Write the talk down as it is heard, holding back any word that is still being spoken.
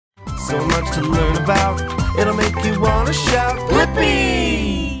so much to learn about. It'll make you wanna shout,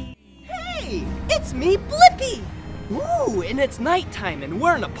 Blippi! Hey, it's me, Blippi! Ooh, and it's nighttime and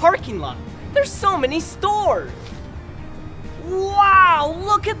we're in a parking lot. There's so many stores. Wow,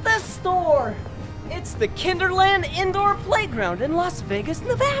 look at this store. It's the Kinderland indoor playground in Las Vegas,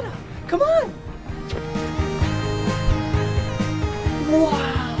 Nevada. Come on.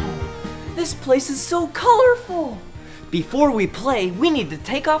 Wow, this place is so colorful. Before we play, we need to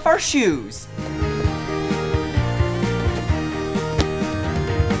take off our shoes.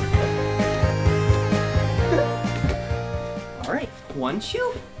 All right, one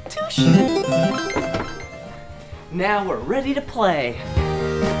shoe, two shoes. Now we're ready to play.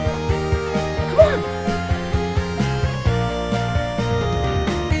 Come on.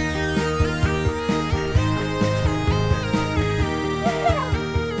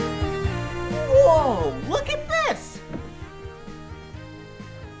 Whoa, look at this.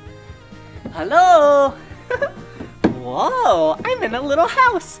 Hello. Whoa, I'm in a little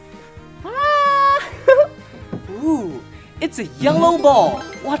house. Ah. Ooh, it's a yellow ball.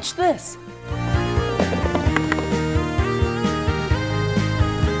 Watch this.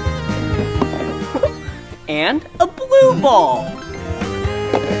 And a blue ball.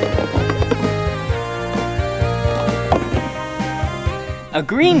 A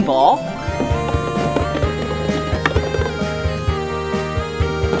green ball.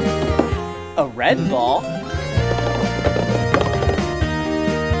 A red ball.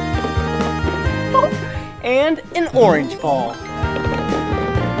 And an orange ball.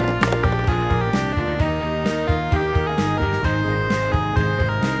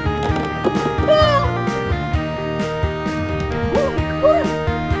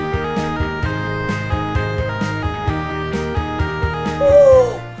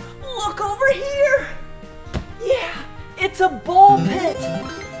 It's a ball pit!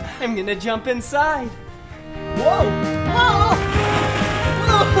 I'm gonna jump inside. Whoa! Whoa!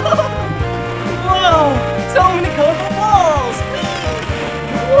 Whoa! So many colorful balls!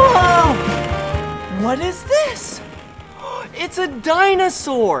 Whoa! What is this? It's a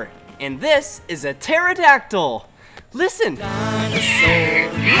dinosaur! And this is a pterodactyl. Listen!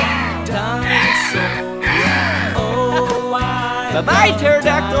 Dinosaur! Dinosaur! Oh, bye-bye,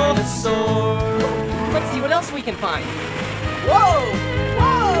 pterodactyl! Dinosaur. Let's see what else we can find. Whoa!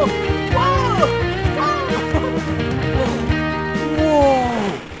 Whoa! Whoa!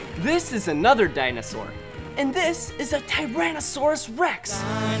 Whoa! This is another dinosaur. And this is a Tyrannosaurus Rex.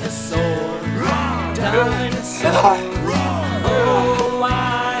 Dinosaur! Dinosaur! Oh, I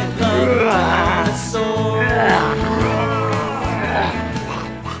love dinosaurs.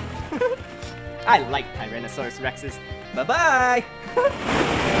 I like Tyrannosaurus Rexes. Bye-bye!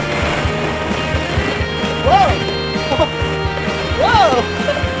 Whoa! Whoa!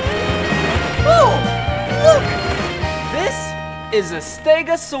 Oh, look! This is a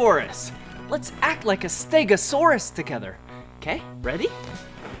Stegosaurus. Let's act like a Stegosaurus together. Okay, ready?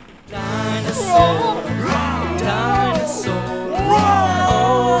 Dinosaur! Dinosaur!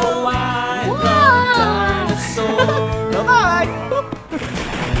 Oh, I love dinosaurs! Bye-bye!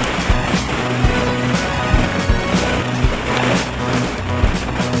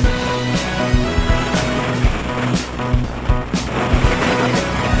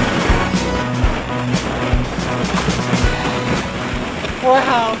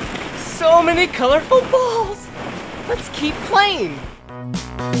 Wow, so many colorful balls. Let's keep playing.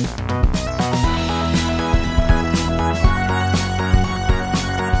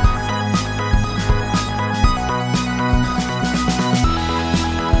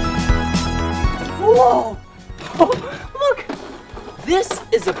 Whoa, look, this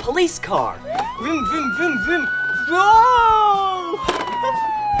is a police car. Vroom, vroom, vroom, vroom. Whoa!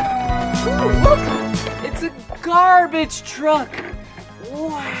 Ooh, look, it's a garbage truck.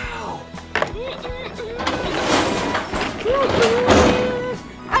 Wow!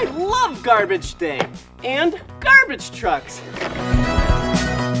 I love garbage day and garbage trucks.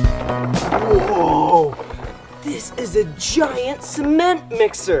 Whoa! This is a giant cement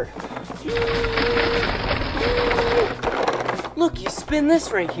mixer. Look, you spin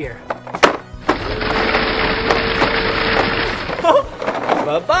this right here.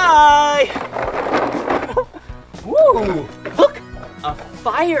 Bye-bye! Woo! Look! A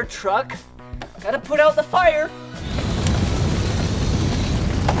fire truck. Gotta put out the fire.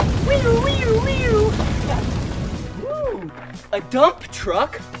 Wee-oo, wee-oo, wee-oo. Woo! A dump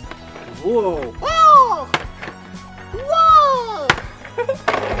truck. Whoa! Whoa! Whoa!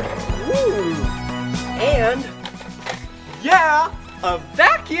 Woo! And yeah, a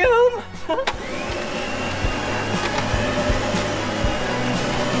vacuum.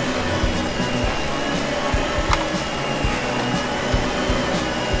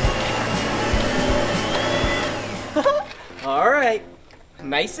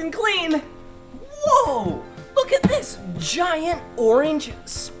 nice and clean. Whoa! Look at this giant orange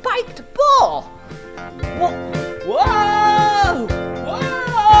spiked ball. Whoa! Whoa!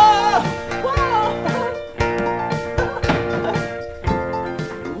 Whoa!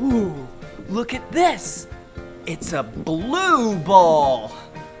 Ooh, look at this. It's a blue ball.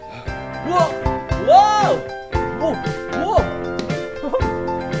 Whoa! Whoa! Whoa! Whoa!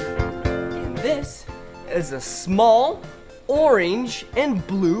 And this is a small orange and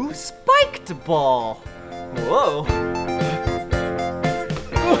blue spiked ball. Whoa!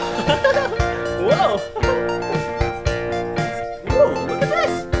 Whoa! Whoa, look at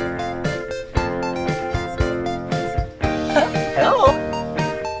this! Hello?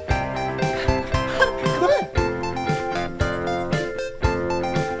 Come on!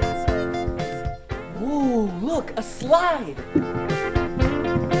 Whoa, look, a slide!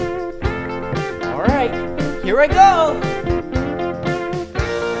 All right, here I go!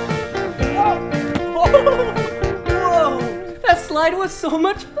 Whoa! That slide was so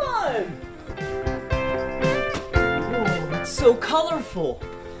much fun! Whoa, it's so colorful.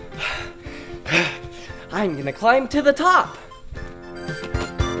 I'm gonna climb to the top.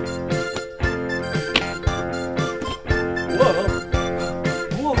 Whoa!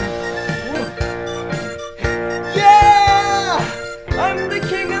 Whoa! Whoa! Yeah! I'm the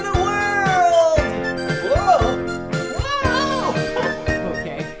king of the world! Whoa! Whoa!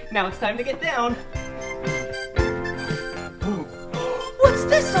 Okay, now it's time to get down. What's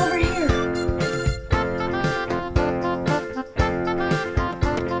this over here?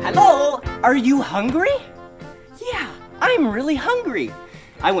 Hello? Are you hungry? Yeah, I'm really hungry.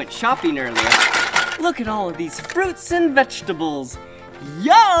 I went shopping earlier. Look at all of these fruits and vegetables.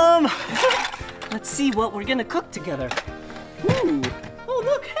 Yum! Let's see what we're gonna cook together. Ooh. Oh,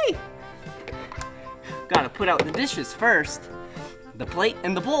 look, hey. Gotta put out the dishes first. The plate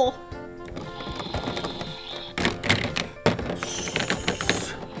and the bowl.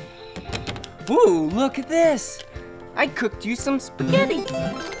 Ooh, look at this! I cooked you some spaghetti!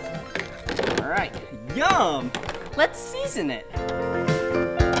 Alright, yum! Let's season it!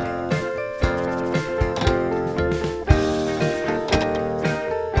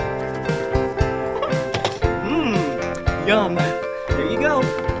 Yum! There you go!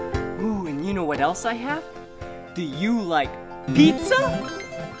 Ooh, and you know what else I have? Do you like pizza?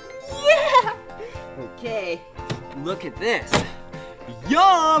 Yeah! Okay, look at this!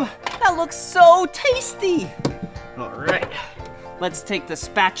 Yum! That looks so tasty! Alright, let's take the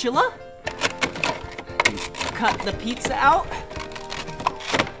spatula and cut the pizza out.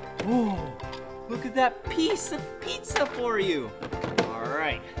 Ooh, look at that piece of pizza for you.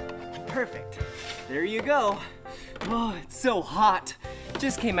 Alright, perfect. There you go. Oh, it's so hot.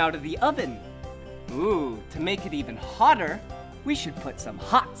 Just came out of the oven. Ooh, to make it even hotter, we should put some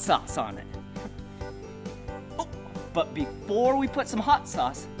hot sauce on it. Oh, but before we put some hot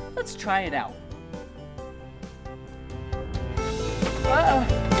sauce, let's try it out.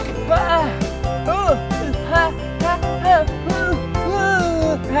 Lord,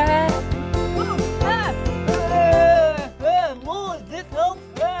 this helps.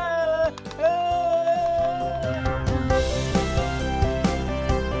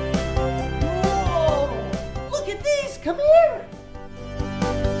 Whoa! Look at these! Come here!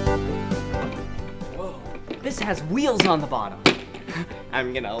 Whoa! This has wheels on the bottom.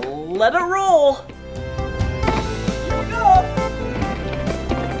 I'm gonna let it roll. Here we go.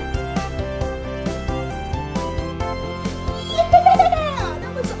 Yeah!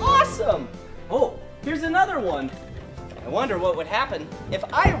 That was awesome. Oh, here's another one. I wonder what would happen if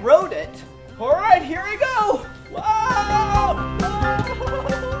I rode it. All right, here we go. Wow!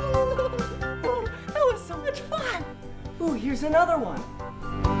 That was so much fun. Ooh, here's another one.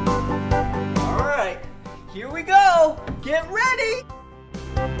 All right, here we go. Get ready.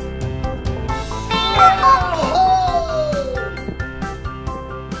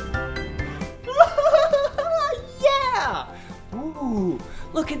 Yeah! Ooh,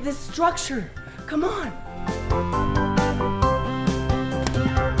 look at this structure. Come on.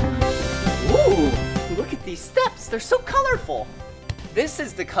 Ooh, look at these steps. They're so colorful. This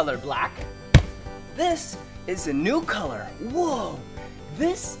is the color black. This is a new color. Whoa,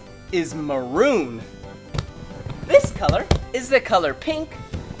 this is maroon. This color is the color pink,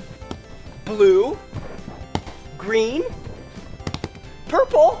 blue, green,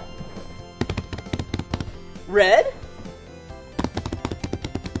 purple, red,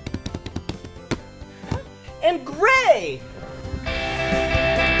 and gray.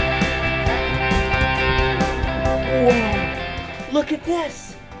 Whoa, look at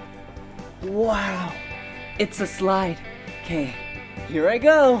this. Wow, it's a slide. Okay, here I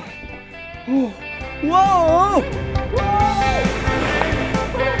go. Whoa! Whoa!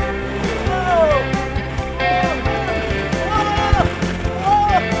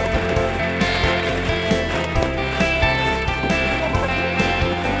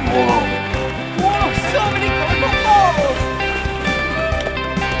 Whoa, so many colorful balls!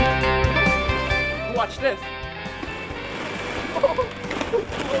 Watch this.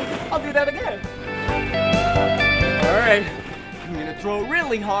 I'll do that again. All right, I'm gonna throw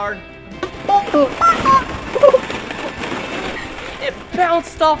really hard. It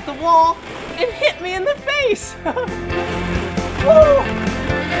bounced off the wall and hit me in the face. Whoa!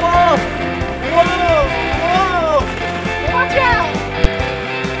 Whoa! Whoa! Whoa! Watch out!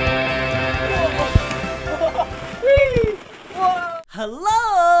 Whoa.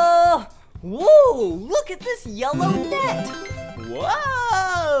 Hello! Whoa! Look at this yellow net!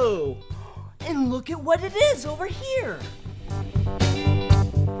 Whoa! And look at what it is over here!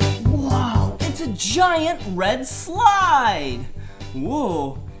 Whoa! It's a giant red slide!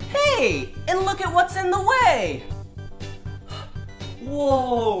 Whoa! Hey! And look at what's in the way!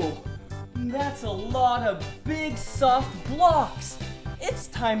 Whoa! That's a lot of big soft blocks! It's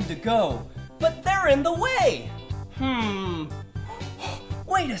time to go, but they're in the way!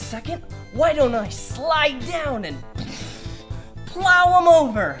 Wait a second, why don't I slide down and plow them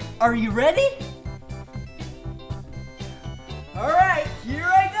over? Are you ready? All right, here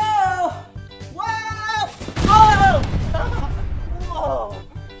I go! Whoa! Whoa! Whoa!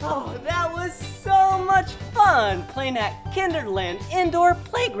 Oh, that was so much fun playing at Kinderland Indoor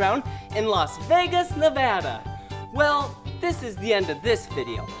Playground in Las Vegas, Nevada. Well, this is the end of this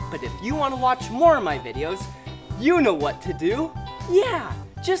video, but if you want to watch more of my videos, you know what to do. Yeah,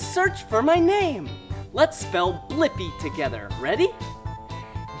 just search for my name. Let's spell Blippi together. Ready?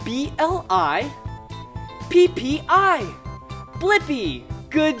 B-L-I-P-P-I. Blippi.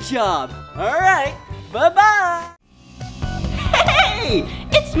 Good job. All right, bye-bye. Hey,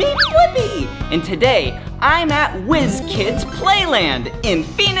 it's me, Blippi. And today, I'm at Whiz Kids Playland in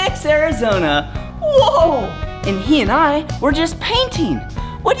Phoenix, Arizona. Whoa! And he and I were just painting.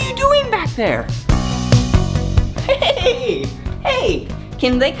 What are you doing back there? Hey! Hey!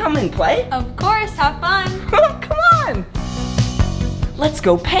 Can they come and play? Of course, have fun. Come on! Let's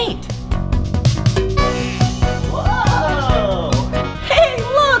go paint. Whoa! Hey,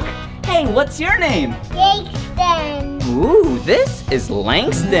 look! Hey, what's your name? Langston. Ooh, this is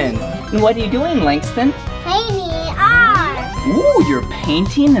Langston. And what are you doing, Langston? Painting R. Ooh, you're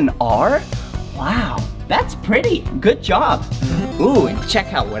painting an R? Wow, that's pretty. Good job. Ooh, and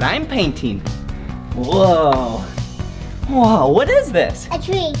check out what I'm painting. Whoa. Whoa, what is this? A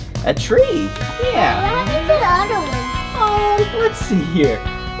tree. A tree? Yeah. What happened to the other one? Oh, let's see here.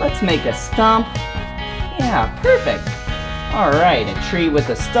 Let's make a stump. Yeah, perfect. All right, a tree with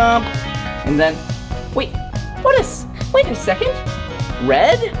a stump. And then, wait a second.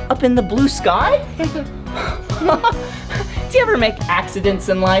 Red up in the blue sky? Do you ever make accidents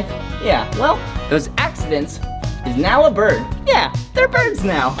in life? Yeah, well, those accidents is now a bird. Yeah, they're birds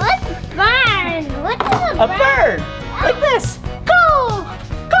now. What's a bird? What's a bird? A bird, like this. Go,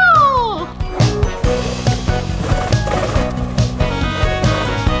 go.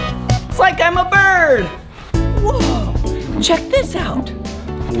 It's like I'm a bird. Whoa, check this out.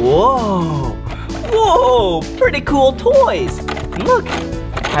 Whoa, whoa, pretty cool toys. And look,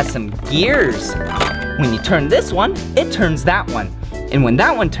 it has some gears. When you turn this one, it turns that one. And when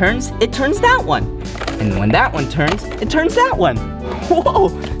that one turns, it turns that one. And when that one turns, it turns that one. Whoa,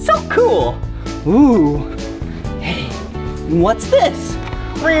 so cool. Ooh, hey, what's this?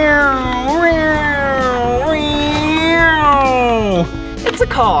 It's a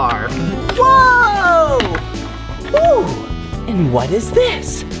car. Whoa! Ooh, and what is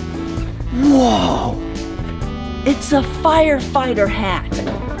this? Whoa, it's a firefighter hat.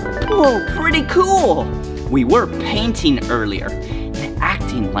 Whoa, pretty cool. We were painting earlier and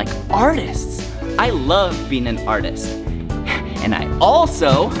acting like artists. I love being an artist. And I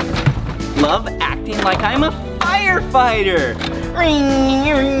also love acting like I'm a firefighter.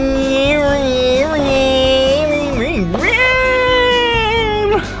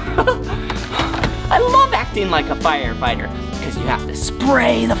 I love acting like a firefighter because you have to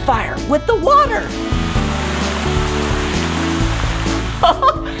spray the fire with the water.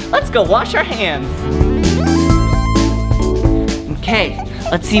 Let's go wash our hands. Okay,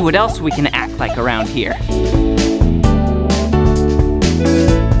 let's see what else we can act like around here.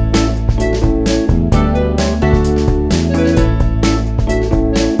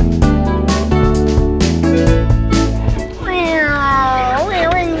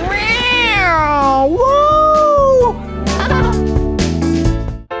 Whoa!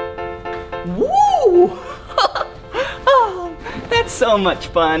 so much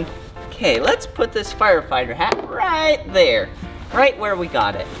fun. Okay, let's put this firefighter hat right there. Right where we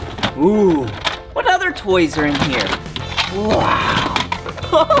got it. Ooh, what other toys are in here? Wow.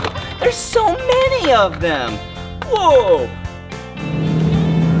 There's so many of them. Whoa.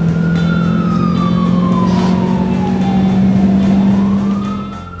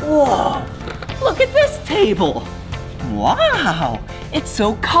 Whoa, look at this table. Wow, it's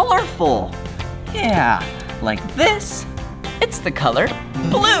so colorful. Yeah, like this, it's the color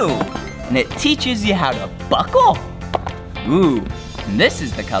blue. And it teaches you how to buckle. Ooh, and this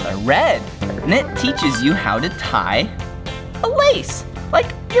is the color red. And it teaches you how to tie a lace,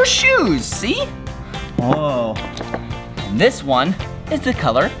 like your shoes, see? Whoa, and this one is the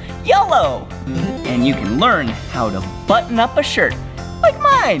color yellow. And you can learn how to button up a shirt, like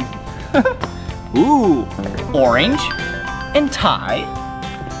mine. Ooh, orange and tie.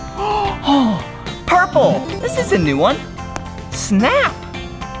 Oh, purple, this is a new one. Snap,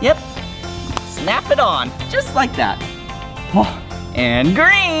 yep, snap it on, just like that. Oh, and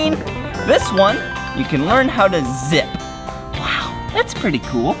green, this one, you can learn how to zip. Wow, that's pretty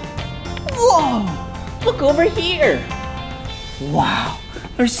cool. Whoa, look over here. Wow,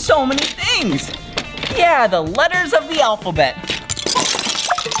 there's so many things. Yeah, the letters of the alphabet.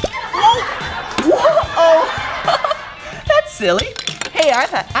 Whoa, that's silly. Hey, I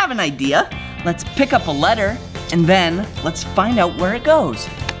have an idea. Let's pick up a letter and then let's find out where it goes.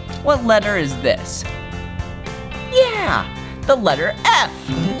 What letter is this? Yeah, the letter F.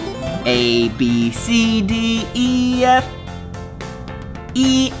 A, B, C, D, E, F.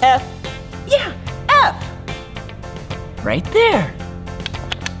 E, F. Yeah, F. Right there.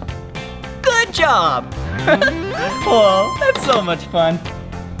 Good job. Whoa, that's so much fun.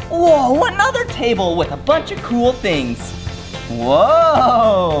 Whoa, another table with a bunch of cool things.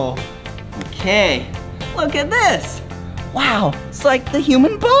 Whoa. Okay, look at this. Wow, it's like the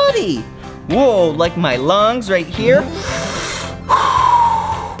human body. Whoa, like my lungs right here.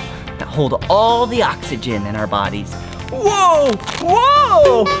 That hold all the oxygen in our bodies. Whoa,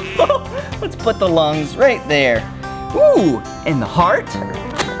 whoa. Let's put the lungs right there. Ooh, and the heart.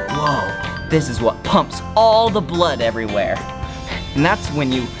 Whoa, this is what pumps all the blood everywhere. And that's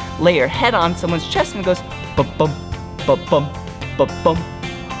when you lay your head on someone's chest and it goes bum bum bum bum bum bum.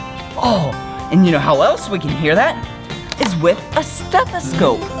 Oh, and you know how else we can hear that? Is with a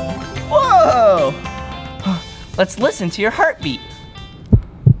stethoscope. Whoa! Let's listen to your heartbeat.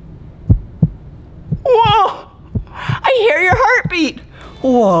 Whoa! I hear your heartbeat.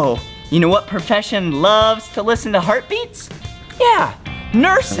 Whoa! You know what profession loves to listen to heartbeats? Yeah,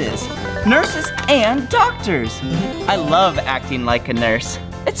 nurses. Nurses and doctors. I love acting like a nurse.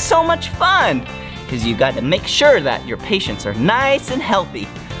 It's so much fun, because you got to make sure that your patients are nice and healthy.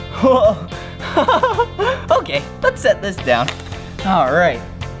 Whoa. Okay, let's set this down. All right.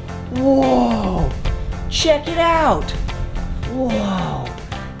 Whoa, check it out. Whoa,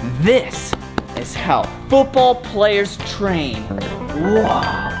 this is how football players train. Whoa,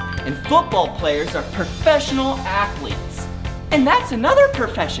 and football players are professional athletes. And that's another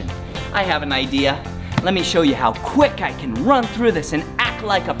profession. I have an idea. Let me show you how quick I can run through this and act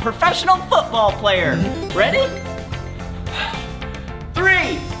like a professional football player. Ready?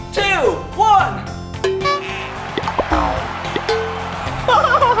 3, 2, 1.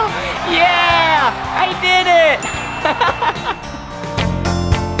 Yeah, I did it.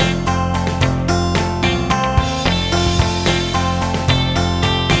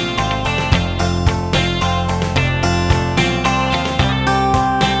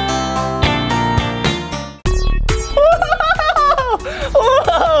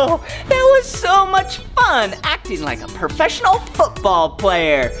 Whoa, that was so much fun acting like a professional football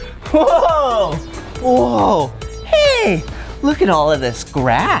player. Whoa, whoa, hey, look at all of this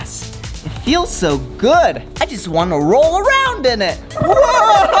grass. It feels so good. I just want to roll around in it. Whoa,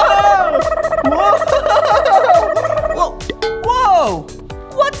 whoa, whoa, whoa,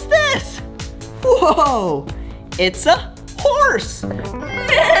 what's this? Whoa, it's a horse.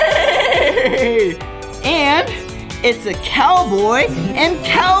 Yay! And it's a cowboy and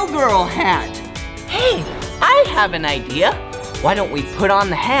cowgirl hat. Hey, I have an idea. Why don't we put on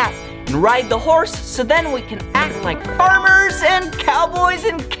the hat and ride the horse so then we can act like farmers and cowboys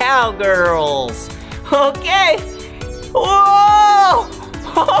and cowgirls. Okay. Whoa!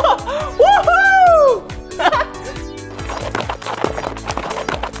 Woohoo!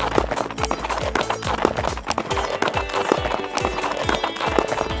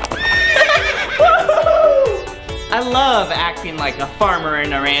 I love acting like a farmer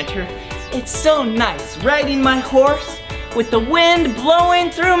and a rancher. It's so nice riding my horse with the wind blowing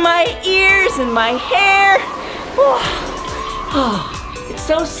through my ears and my hair. Oh, it's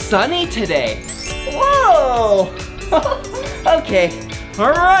so sunny today. Whoa! Okay,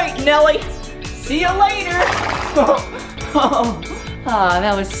 all right, Nellie. See you later.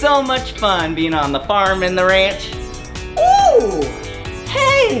 That was so much fun being on the farm and the ranch. Ooh,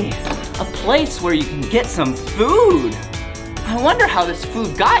 hey, a place where you can get some food. I wonder how this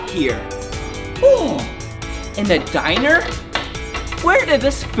food got here. Ooh, in the diner? Where did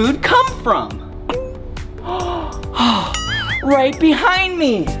this food come from? Right behind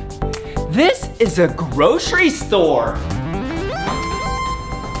me. This is a grocery store.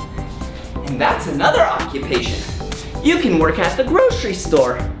 And that's another occupation. You can work at the grocery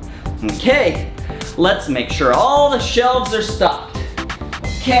store. Okay, let's make sure all the shelves are stocked.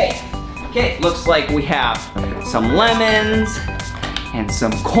 Okay, looks like we have some lemons and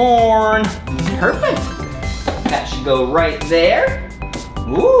some corn. Perfect. That should go right there.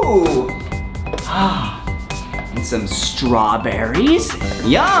 Ooh. And some strawberries.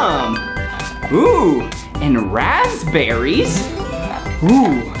 Yum. Ooh, and raspberries.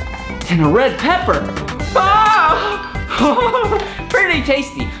 Ooh, and a red pepper. Ah! Pretty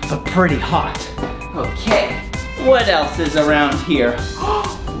tasty, but pretty hot. Okay, what else is around here?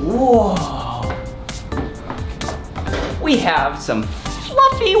 Whoa. We have some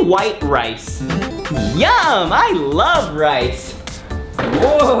fluffy white rice. Yum, I love rice.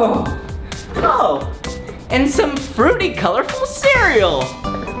 Whoa. Oh, and some fruity, colorful cereal.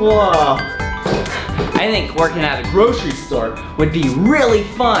 Whoa. I think working at a grocery store would be really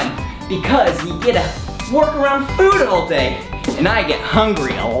fun because you get to work around food all day. And I get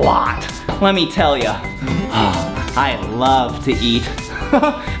hungry a lot, let me tell you. I love to eat,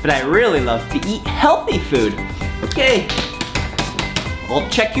 but I really love to eat healthy food. Okay, I'll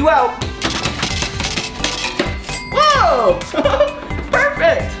check you out. Whoa,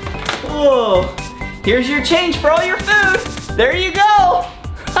 perfect. Whoa, here's your change for all your food. There you go.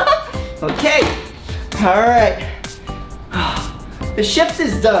 Okay, all right. The shift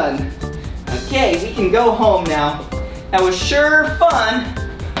is done. Okay, we can go home now. That was sure fun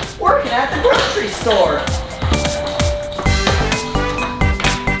working at the grocery store.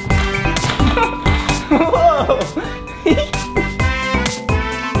 Whoa!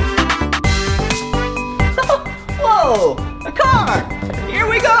 Whoa, a car! Here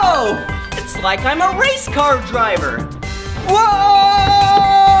we go! It's like I'm a race car driver. Whoa!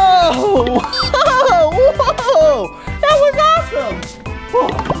 Whoa! Whoa! That was awesome! Whoa.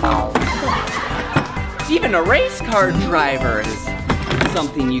 Even a race car driver is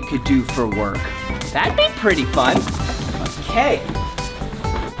something you could do for work. That'd be pretty fun. Okay.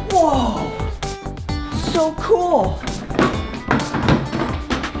 Whoa, so cool.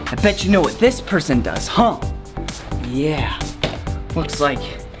 I bet you know what this person does, huh? Yeah, looks like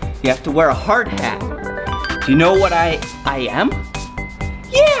you have to wear a hard hat. Do you know what I am?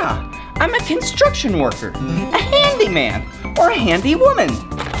 Yeah, I'm a construction worker, a handyman, or a handy woman.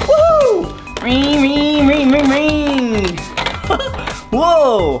 Woo! Ring, ring, ring, ring, ring.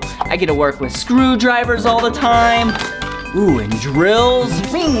 Whoa, I get to work with screwdrivers all the time. Ooh, and drills.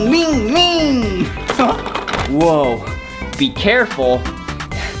 Ring, ring, ring. Whoa, be careful.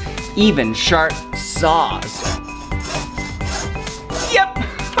 Even sharp saws. Yep.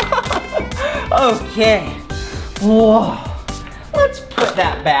 Okay. Whoa, let's put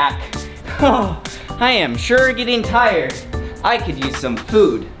that back. Oh, I am sure getting tired. I could use some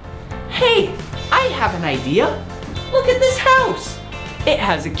food. Hey, I have an idea. Look at this house. It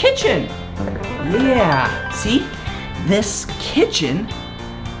has a kitchen. Yeah, see? This kitchen.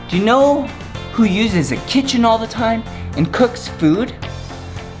 Do you know who uses a kitchen all the time and cooks food?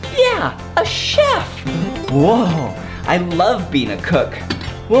 Yeah, a chef. Whoa, I love being a cook.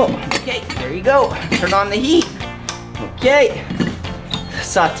 Whoa, okay, there you go. Turn on the heat. Okay,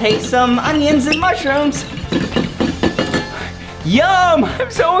 saute some onions and mushrooms. Yum! I'm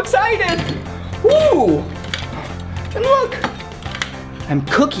so excited! Woo! And look! I'm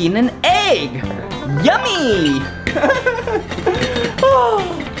cooking an egg! Yummy! Oh.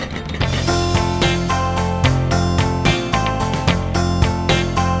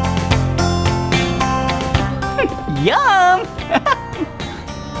 Yum!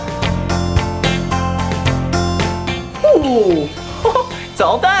 Ooh! It's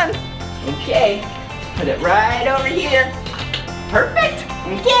all done! Okay, put it right over here. Perfect.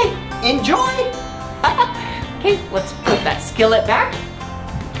 Okay, enjoy. Okay, let's put that skillet back.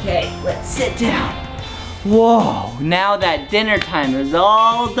 Okay, let's sit down. Whoa, now that dinner time is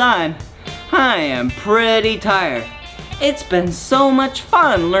all done, I am pretty tired. It's been so much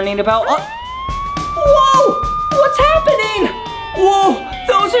fun learning about, whoa, what's happening? Whoa,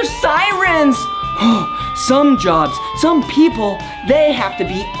 those are sirens. Some jobs, some people, they have to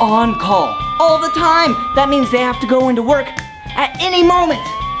be on call all the time. That means they have to go into work at any moment.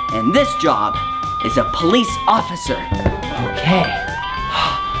 And this job is a police officer. Okay,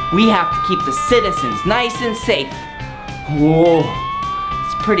 we have to keep the citizens nice and safe. Whoa,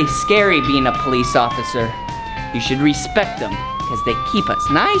 it's pretty scary being a police officer. You should respect them because they keep us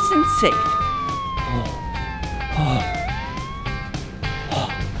nice and safe.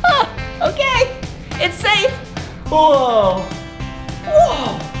 Okay, it's safe. Whoa,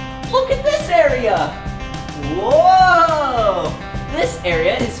 whoa, look at this area. Whoa, this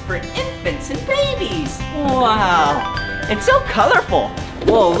area is for infants and babies. Wow, it's so colorful.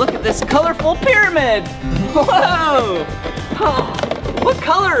 Whoa, look at this colorful pyramid. Whoa, oh, what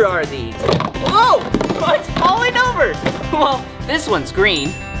color are these? Whoa, it's falling over. Well, this one's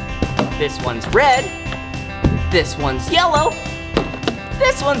green, this one's red, this one's yellow,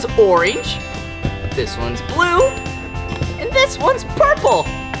 this one's orange, this one's blue, and this one's purple.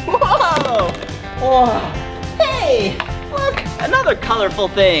 Whoa! Whoa! Hey, look, another colorful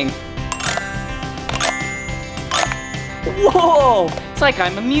thing. Whoa! It's like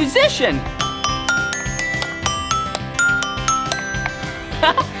I'm a musician.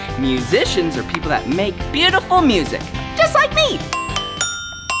 Musicians are people that make beautiful music, just like me.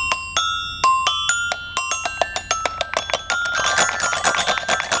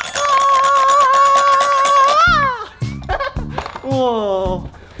 Whoa,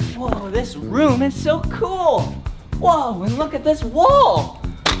 whoa, this room is so cool. Whoa, and look at this wall.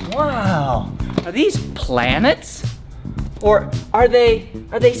 Wow, are these planets? Or are they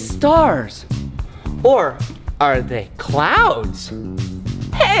stars? Or are they clouds?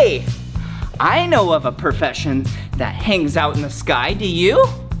 Hey, I know of a profession that hangs out in the sky, do you?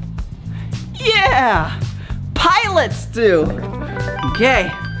 Yeah, pilots do. Okay,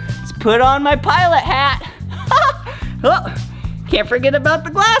 let's put on my pilot hat. Oh, can't forget about the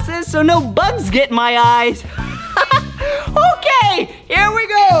glasses so no bugs get in my eyes. Okay, here we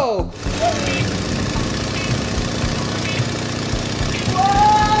go.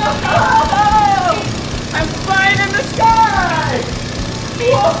 Whoa! I'm flying in the sky.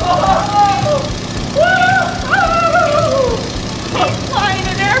 Whoa! Whoa! I'm flying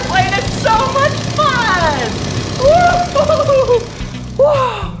an airplane. It's so much fun. Whoa!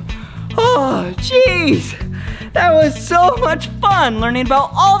 Whoa! Oh, jeez. That was so much fun learning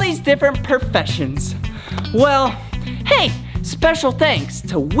about all these different professions. Well, hey, special thanks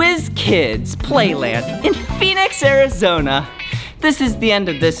to Whiz Kids Playland in Phoenix, Arizona. This is the end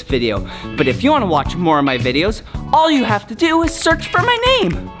of this video, but if you want to watch more of my videos, all you have to do is search for my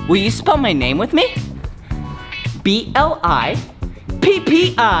name. Will you spell my name with me? B-L-I-P-P-I.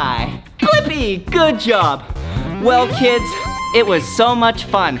 Blippi, good job. Well, kids, it was so much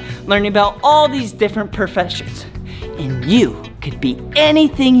fun learning about all these different professions. And you could be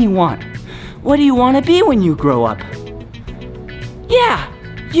anything you want. What do you want to be when you grow up? Yeah,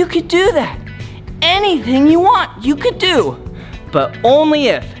 you could do that. Anything you want, you could do. But only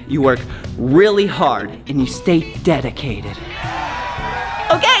if you work really hard and you stay dedicated.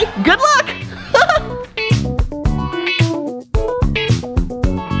 Okay, good luck!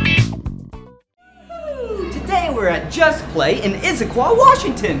 Today we're at Just Play in Issaquah,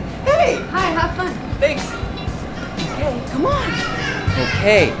 Washington. Hey! Hi, have fun. Thanks. Okay, come on.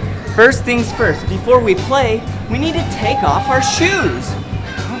 Okay, first things first, before we play, we need to take off our shoes.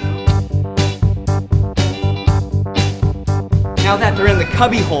 Now that they're in the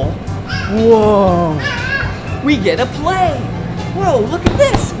cubby hole, whoa, we get to play. Whoa, look at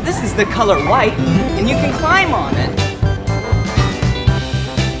this. This is the color white, and you can climb on it.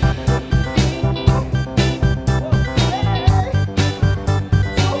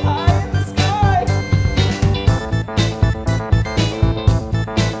 So high in the sky.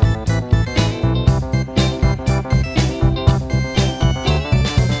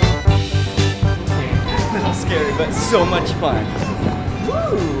 A little scary, but so much fun.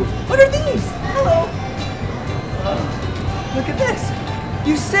 Ooh, what are these? Hello. Look at this.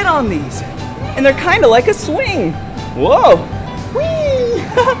 You sit on these, and they're kind of like a swing. Whoa. Whee!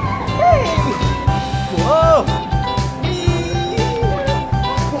 Hey! Whoa. Whee!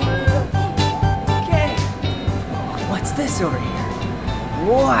 Okay. What's this over here?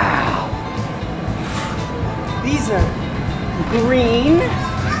 Wow. These are green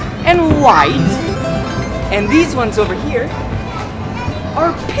and white. And these ones over here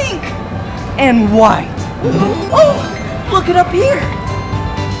are pink and white. Oh, look it up here.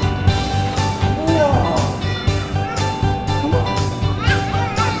 Whoa. Come on.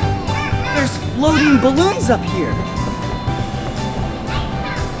 There's floating balloons up here.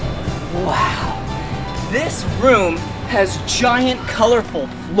 Wow. This room has giant, colorful,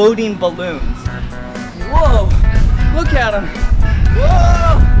 floating balloons. Whoa! Look at them!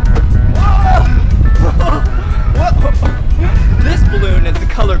 Whoa! Whoa! Whoa! This balloon is the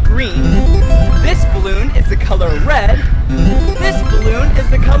color green. This balloon is the color red. This balloon is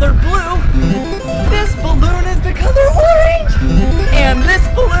the color blue. This balloon is the color orange. And this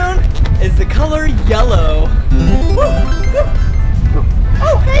balloon is the color yellow.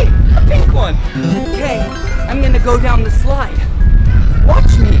 Oh, hey, a pink one. Okay, I'm gonna go down the slide.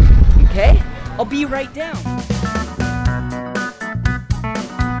 Watch me, okay? I'll be right down.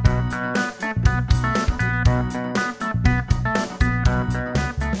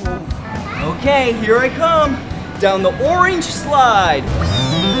 Okay, here I come. Down the orange slide.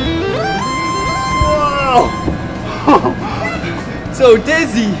 Whoa! So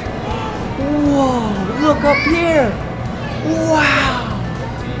dizzy. Whoa, look up here. Wow.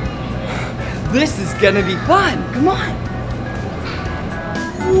 This is gonna be fun. Come on.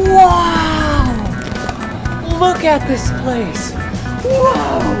 Wow. Look at this place.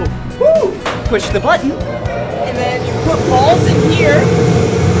 Whoa. Woo. Push the button, and then you put balls in here,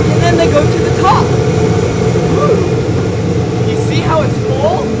 and then they go to the top. Woo. You see how it's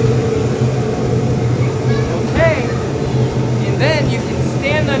full? Okay. And then you can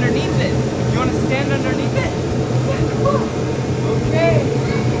stand underneath it. You want to stand underneath it? Okay.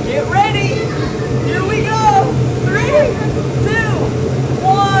 Get ready. Here we go. 3, 2,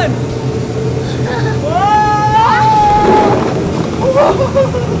 1. Whoa!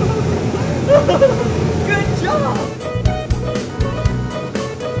 Good job.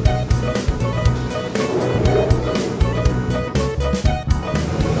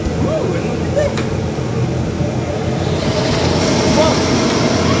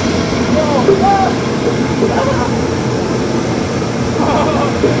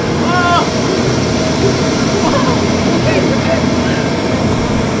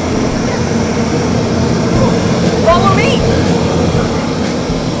 Follow me!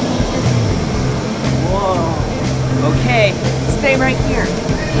 Whoa. Okay, stay right here.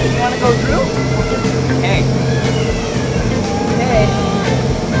 You want to go through? Okay. Okay.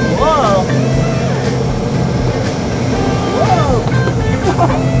 Whoa. Whoa.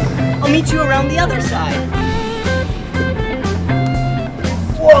 I'll meet you around the other side.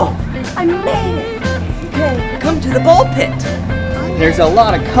 Whoa, I made it. Okay, come to the ball pit. There's a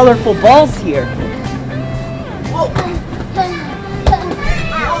lot of colorful balls here. Whoa.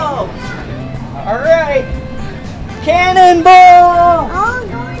 Whoa. All right. Cannonball.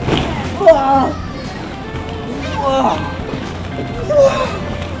 Whoa. Whoa.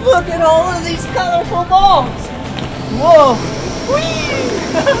 Whoa. Look at all of these colorful balls. Whoa. Whee.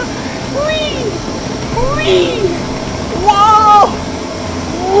 Whee. Whee. Whoa.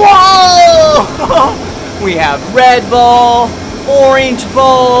 Whoa. We have red ball, orange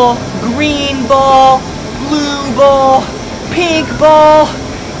ball, green ball, blue ball, pink ball,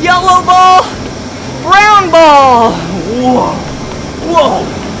 yellow ball, brown ball. Whoa. Whoa.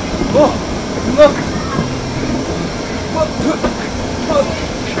 Whoa. Look.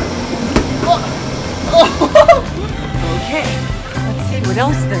 Okay, let's see what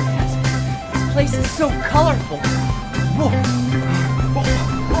else there is. This place is so colorful. Whoa.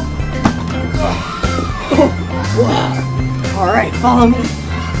 Whoa. All right, follow me.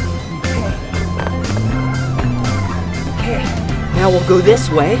 Okay, now we'll go this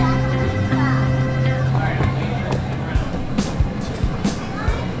way.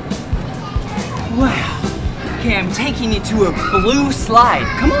 Wow. Okay, I'm taking you to a blue slide.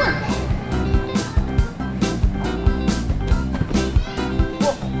 Come on.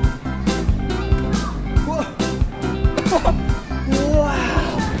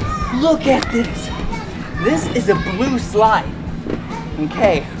 Wow. Look at this. This is a blue slide.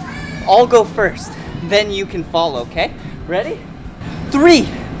 Okay, I'll go first. Then you can follow, okay? Ready? 3,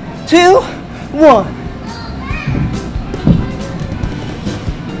 2, 1.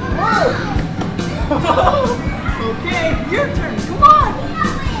 Whoa. Okay, your turn. Come on.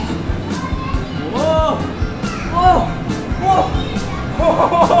 Whoa. Whoa.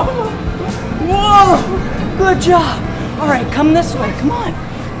 Whoa. Whoa. Good job. All right, come this way. Come on.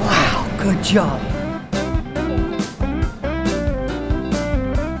 Wow, good job.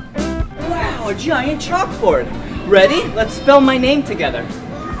 Wow, a giant chalkboard. Ready? Let's spell my name together.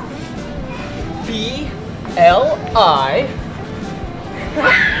 B-L-I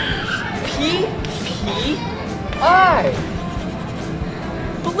P-P-I.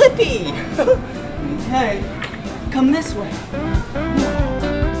 Blippi. Okay, come this way.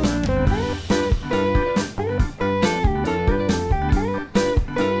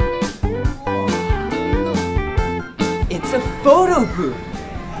 photo booth.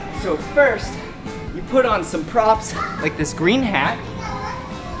 So first, you put on some props like this green hat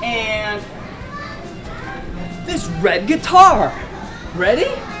and this red guitar.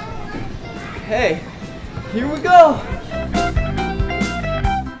 Ready? Okay, here we go.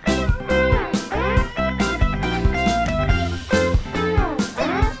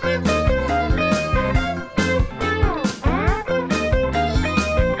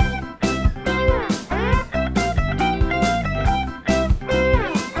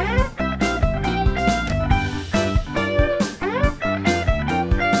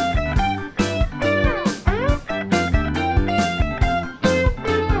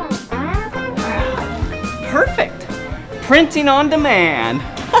 Perfect! Printing on demand.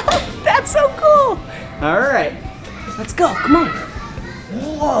 That's so cool! Alright, let's go, come on.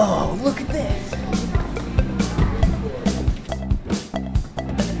 Whoa, look at this.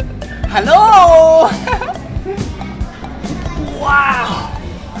 Hello! Wow!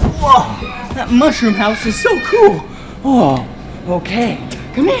 Whoa, that mushroom house is so cool. Oh, okay,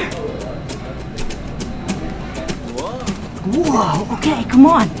 come here. Whoa, okay, come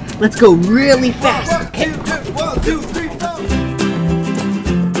on. Let's go really fast, okay? 1, 2, 3, 4.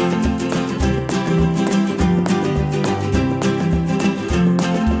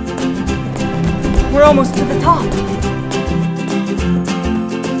 We're almost to the top.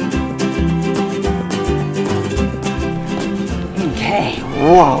 Okay,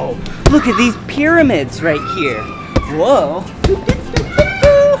 whoa. Look at these pyramids right here. Whoa.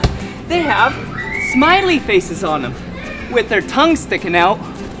 They have smiley faces on them with their tongues sticking out.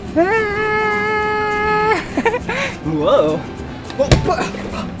 Whoa.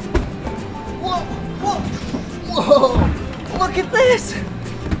 Whoa. Look at this.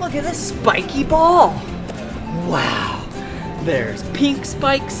 Look at this spiky ball. Wow. There's pink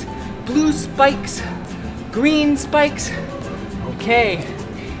spikes, blue spikes, green spikes. Okay.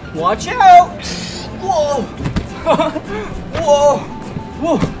 Watch out. Whoa. Whoa.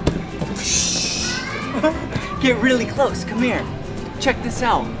 Whoa. Get really close. Come here. Check this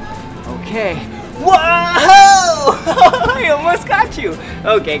out. Okay. Whoa! I almost got you.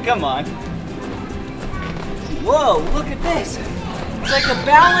 Okay, come on. Whoa, look at this. It's like a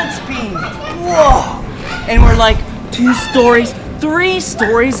balance beam. Whoa! And we're like 2 stories, 3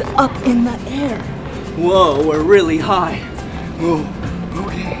 stories up in the air. Whoa, we're really high. Whoa,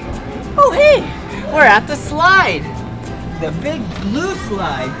 okay. Oh, hey, we're at the slide. The big blue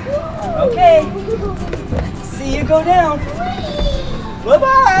slide. Okay. See you go down.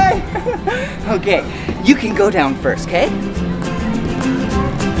 Bye-bye! Okay, you can go down first, okay?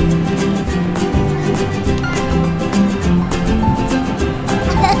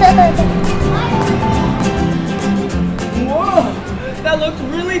 Whoa! That looked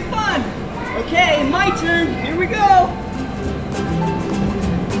really fun! Okay, my turn. Here we go!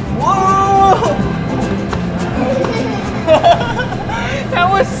 Whoa! That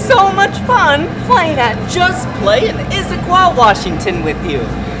was so much fun playing at Just Play in Issaquah, Washington with you.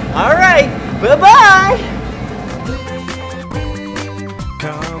 All right, bye-bye.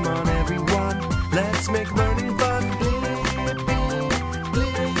 Come on, everyone, let's make learning fun.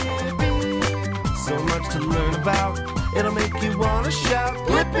 So much to learn about, it'll make you want to shout,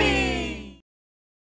 Blippi!